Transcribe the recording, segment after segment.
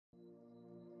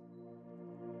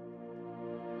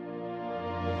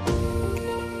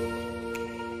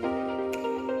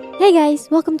Hey guys,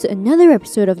 welcome to another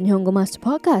episode of Nihongo Master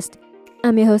Podcast.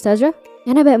 I'm your host Azra,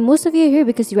 and I bet most of you are here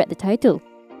because you read the title.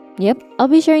 Yep, I'll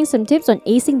be sharing some tips on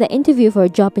acing the interview for a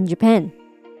job in Japan.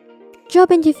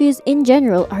 Job interviews in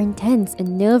general are intense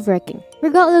and nerve-wracking,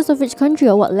 regardless of which country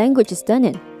or what language it's done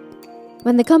in.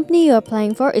 When the company you're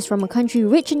applying for is from a country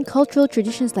rich in cultural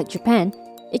traditions like Japan,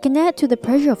 it can add to the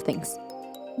pressure of things.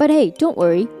 But hey, don't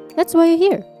worry, that's why you're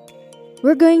here.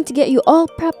 We're going to get you all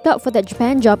prepped up for that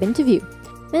Japan job interview.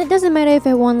 And it doesn't matter if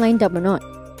everyone lined up or not.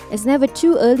 It's never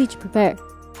too early to prepare.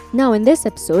 Now in this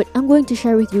episode, I'm going to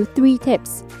share with you 3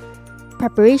 tips.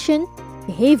 Preparation,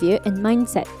 behavior, and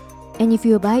mindset. And if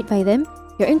you abide by them,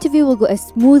 your interview will go as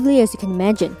smoothly as you can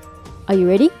imagine. Are you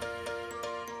ready?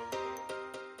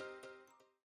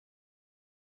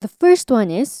 The first one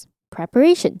is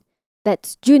preparation.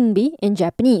 That's junbi in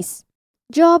Japanese.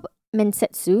 Job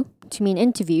mensetsu, to mean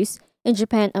interviews, in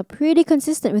Japan are pretty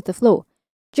consistent with the flow.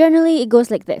 Generally, it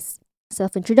goes like this: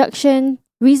 self-introduction,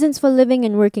 reasons for living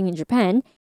and working in Japan,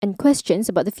 and questions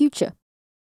about the future.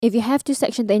 If you have to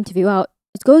section the interview out,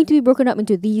 it's going to be broken up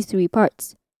into these 3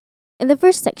 parts. In the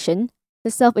first section,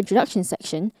 the self-introduction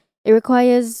section, it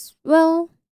requires,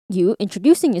 you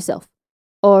introducing yourself,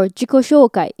 or jiko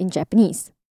shoukai in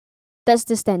Japanese. That's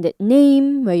the standard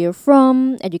name, where you're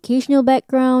from, educational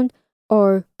background,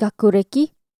 or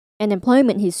gakureki, and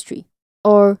employment history,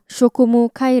 or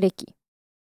shokumu kaireki.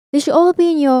 They should all be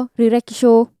in your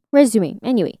rirekisho resume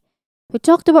anyway. We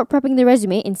talked about prepping the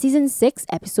resume in Season 6,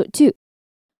 Episode 2.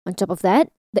 On top of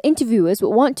that, the interviewers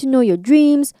would want to know your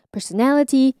dreams,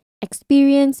 personality,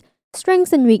 experience,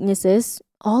 strengths and weaknesses,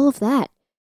 all of that.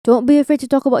 Don't be afraid to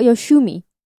talk about your shumi,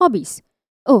 hobbies.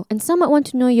 Oh, and some might want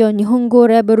to know your Nihongo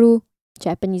Reberu,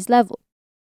 Japanese level.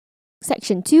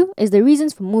 Section 2 is the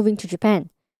reasons for moving to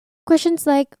Japan. Questions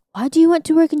like, why do you want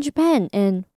to work in Japan?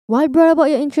 And what brought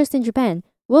about your interest in Japan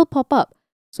will pop up.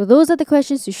 So those are the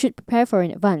questions you should prepare for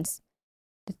in advance.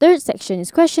 The third section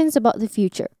is questions about the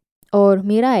future, or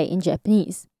mirai in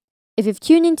Japanese. If you've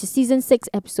tuned into Season 6,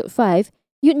 Episode 5,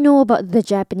 you'd know about the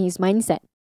Japanese mindset.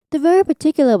 They're very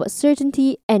particular about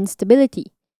certainty and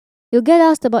stability. You'll get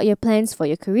asked about your plans for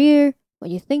your career,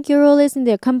 what you think your role is in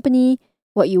their company,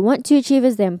 what you want to achieve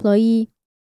as their employee.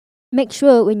 Make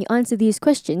sure when you answer these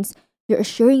questions, you're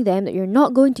assuring them that you're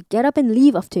not going to get up and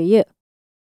leave after a year.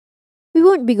 We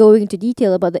won't be going into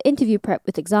detail about the interview prep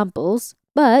with examples,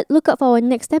 but look out for our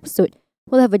next episode.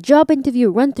 We'll have a job interview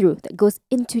run-through that goes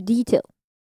into detail.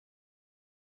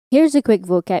 Here's a quick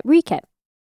vocab recap.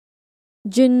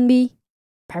 Junbi,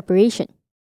 preparation.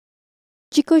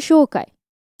 Jiko shoukai,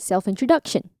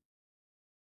 self-introduction.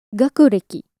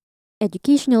 Gakureki,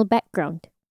 educational background.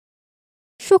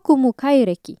 Shokumu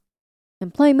kaireki,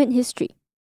 employment history.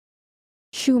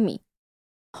 Shumi,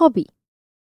 hobby.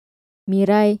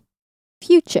 Mirai,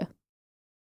 future.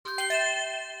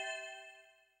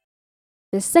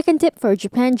 The second tip for a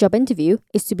Japan job interview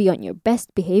is to be on your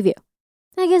best behavior.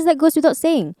 I guess that goes without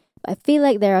saying, but I feel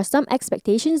like there are some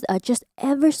expectations that are just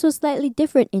ever so slightly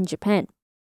different in Japan.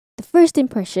 The first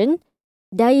impression,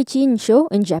 daiichi insho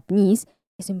in Japanese,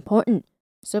 is important.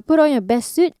 So put on your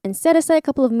best suit and set aside a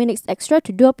couple of minutes extra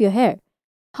to do up your hair.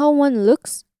 How one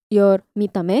looks, your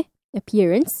mitame,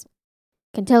 appearance,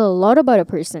 can tell a lot about a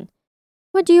person.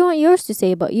 What do you want yours to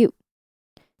say about you?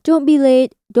 Don't be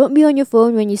late, don't be on your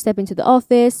phone when you step into the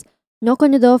office, knock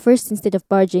on the door first instead of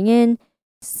barging in,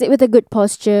 sit with a good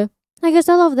posture. I guess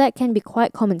all of that can be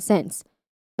quite common sense.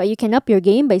 But you can up your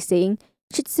game by saying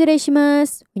 "shitsurei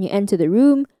shimasu" when you enter the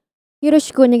room,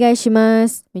 "yoroshiku onegai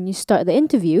shimasu" when you start the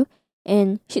interview,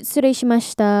 and "shitsurei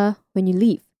shimashita" when you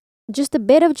leave. Just a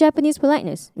bit of Japanese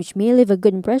politeness, which may leave a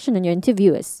good impression on your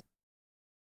interviewers.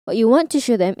 What you want to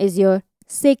show them is your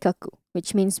seikaku,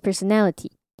 which means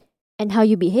personality. And how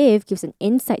you behave gives an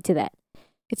insight to that.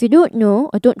 If you don't know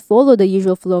or don't follow the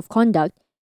usual flow of conduct,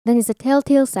 then it's a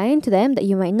telltale sign to them that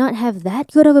you might not have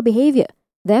that good of a behavior,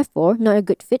 therefore not a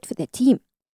good fit for their team.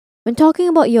 When talking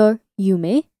about your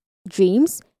yume,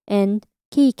 dreams, and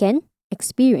keiken,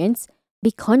 experience,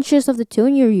 be conscious of the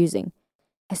tone you're using.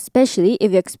 Especially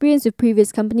if your experience with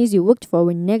previous companies you worked for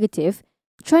were negative,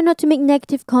 try not to make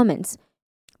negative comments.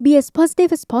 Be as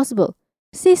positive as possible.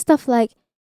 Say stuff like,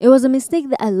 "It was a mistake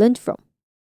that I learned from."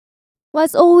 While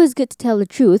it's always good to tell the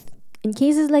truth, in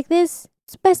cases like this,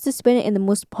 it's best to spin it in the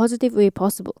most positive way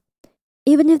possible.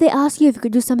 Even if they ask you if you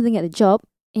could do something at the job,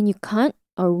 and you can't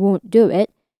or won't do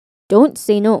it, don't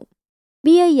say no.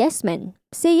 Be a yes man.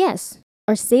 Say yes,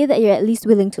 or say that you're at least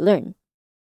willing to learn.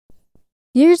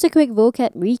 Here's a quick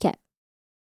vocab recap.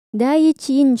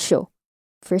 Daiichi insho,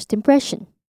 first impression.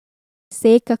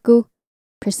 Seikaku,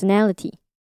 personality.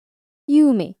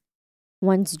 Yume,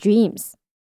 one's dreams.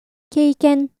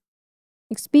 Keiken,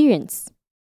 experience.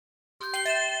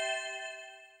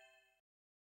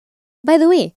 By the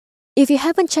way, if you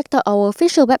haven't checked out our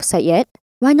official website yet,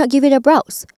 why not give it a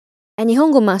browse? At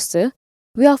Nihongo Master,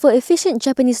 we offer efficient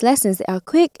Japanese lessons that are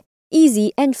quick,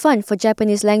 easy, and fun for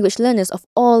Japanese language learners of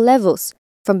all levels,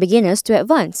 from beginners to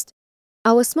advanced.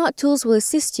 Our smart tools will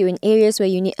assist you in areas where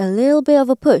you need a little bit of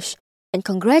a push and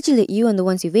congratulate you on the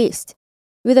ones you've aced.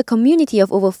 With a community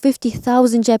of over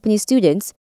 50,000 Japanese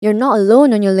students, you're not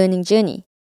alone on your learning journey.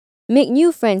 Make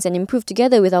new friends and improve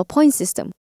together with our point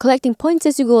system, collecting points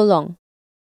as you go along.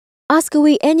 Ask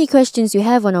away any questions you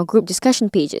have on our group discussion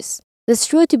pages. There's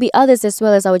sure to be others as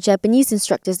well as our Japanese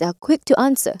instructors that are quick to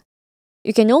answer.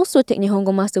 You can also take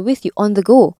Nihongo Master with you on the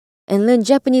go and learn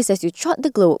Japanese as you trot the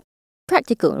globe.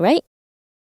 Practical, right?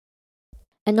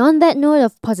 And on that note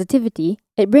of positivity,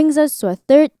 it brings us to our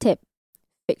third tip.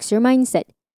 Fix your mindset.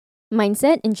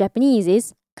 Mindset in Japanese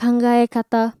is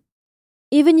kangaekata.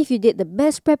 Even if you did the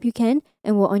best prep you can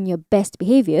and were on your best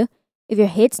behavior, if your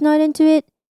head's not into it,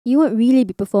 you won't really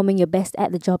be performing your best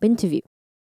at the job interview.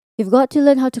 You've got to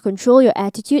learn how to control your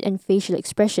attitude and facial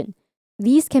expression.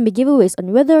 These can be giveaways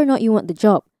on whether or not you want the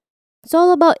job. It's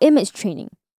all about image training.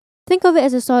 Think of it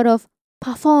as a sort of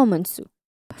performance.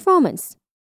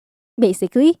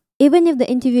 Basically, even if the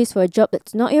interview is for a job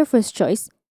that's not your first choice,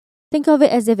 think of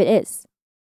it as if it is.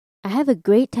 I have a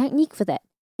great technique for that,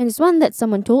 and it's one that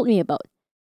someone told me about.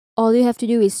 All you have to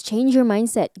do is change your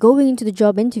mindset going into the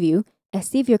job interview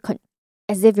as if you're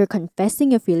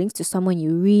confessing your feelings to someone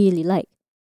you really like.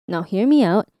 Now hear me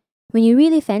out. When you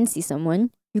really fancy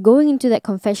someone, you're going into that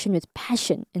confession with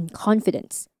passion and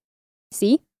confidence.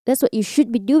 See, that's what you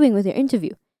should be doing with your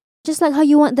interview. Just like how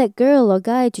you want that girl or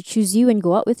guy to choose you and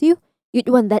go out with you, you'd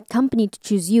want that company to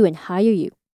choose you and hire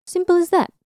you. Simple as that.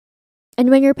 And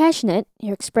when you're passionate,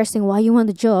 you're expressing why you want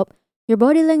the job, your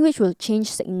body language will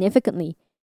change significantly.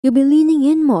 You'll be leaning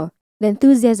in more. The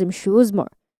enthusiasm shows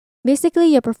more. Basically,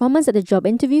 your performance at the job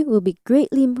interview will be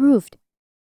greatly improved.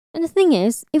 And the thing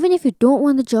is, even if you don't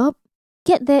want the job,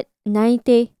 get that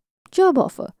naite job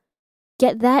offer.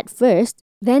 Get that first,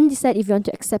 then decide if you want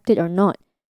to accept it or not.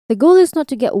 The goal is not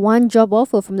to get one job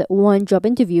offer from that one job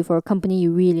interview for a company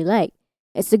you really like.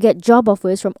 It's to get job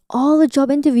offers from all the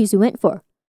job interviews you went for.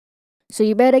 So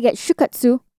you better get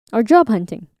shukatsu or job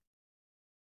hunting.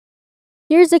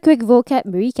 Here's a quick vocab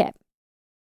recap.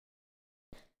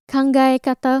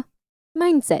 Kangaekata,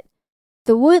 mindset.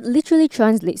 The word literally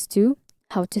translates to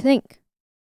how to think.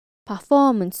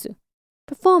 Performance.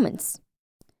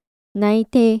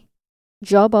 Naite,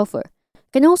 job offer.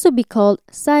 Can also be called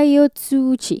saiyo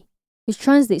tsuuchi, which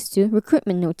translates to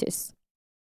recruitment notice.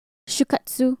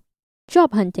 Shukatsu,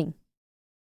 job hunting.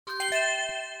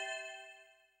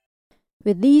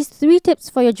 With these 3 tips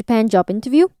for your Japan job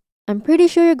interview, I'm pretty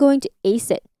sure you're going to ace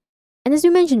it. And as we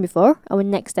mentioned before, our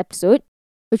next episode,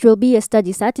 which will be a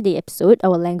Study Saturday episode,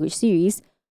 our language series,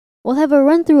 will have a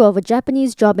run-through of a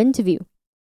Japanese job interview.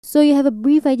 So you have a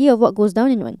brief idea of what goes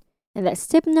down in one. And that's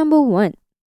tip number 1.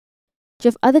 Do you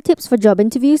have other tips for job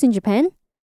interviews in Japan?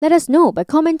 Let us know by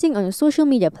commenting on our social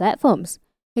media platforms.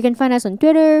 You can find us on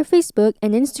Twitter, Facebook,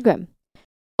 and Instagram.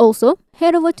 Also,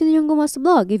 head over to the Nihongo Master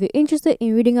blog if you're interested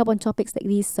in reading up on topics like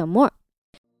these some more.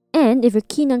 And if you're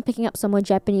keen on picking up some more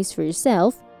Japanese for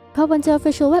yourself, pop onto our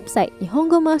official website,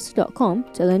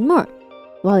 nihongomaster.com, to learn more.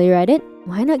 While you're at it,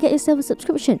 why not get yourself a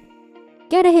subscription?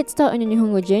 Get a head start on your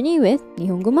Nihongo journey with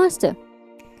Nihongo Master.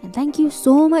 And thank you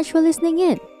so much for listening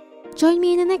in. Join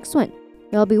me in the next one,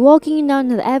 where I'll be walking you down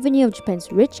the avenue of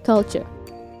Japan's rich culture.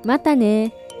 Mata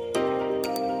ne!